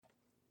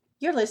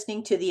You're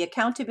listening to the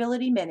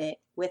Accountability Minute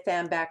with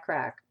Ann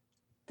Backrack.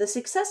 The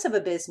success of a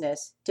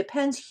business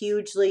depends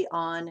hugely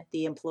on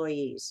the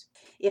employees.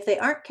 If they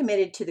aren't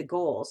committed to the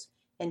goals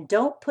and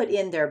don't put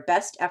in their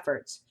best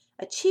efforts,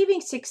 achieving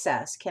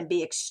success can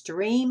be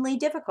extremely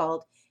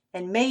difficult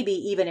and maybe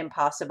even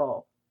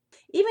impossible.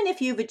 Even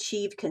if you've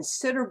achieved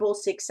considerable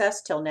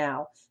success till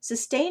now,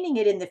 sustaining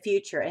it in the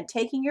future and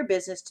taking your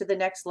business to the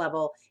next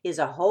level is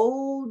a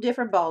whole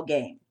different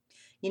ballgame.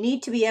 You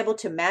need to be able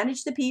to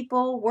manage the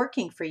people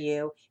working for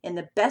you in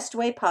the best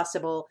way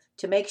possible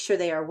to make sure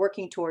they are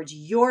working towards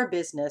your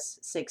business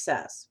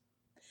success.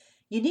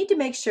 You need to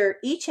make sure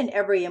each and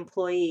every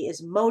employee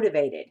is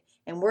motivated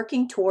and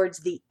working towards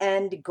the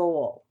end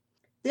goal.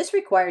 This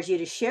requires you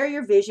to share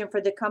your vision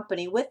for the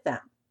company with them.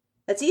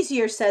 That's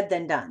easier said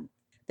than done.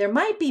 There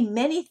might be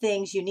many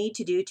things you need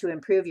to do to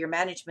improve your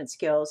management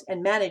skills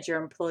and manage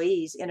your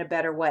employees in a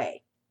better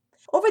way.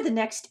 Over the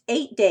next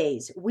 8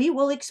 days, we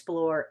will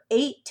explore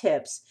 8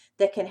 tips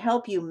that can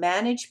help you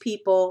manage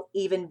people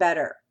even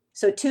better.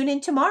 So tune in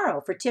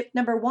tomorrow for tip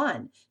number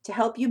 1 to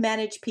help you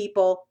manage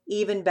people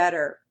even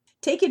better.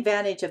 Take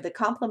advantage of the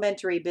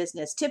complimentary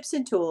business tips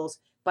and tools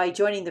by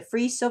joining the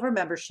free silver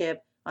membership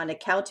on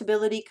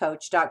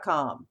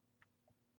accountabilitycoach.com.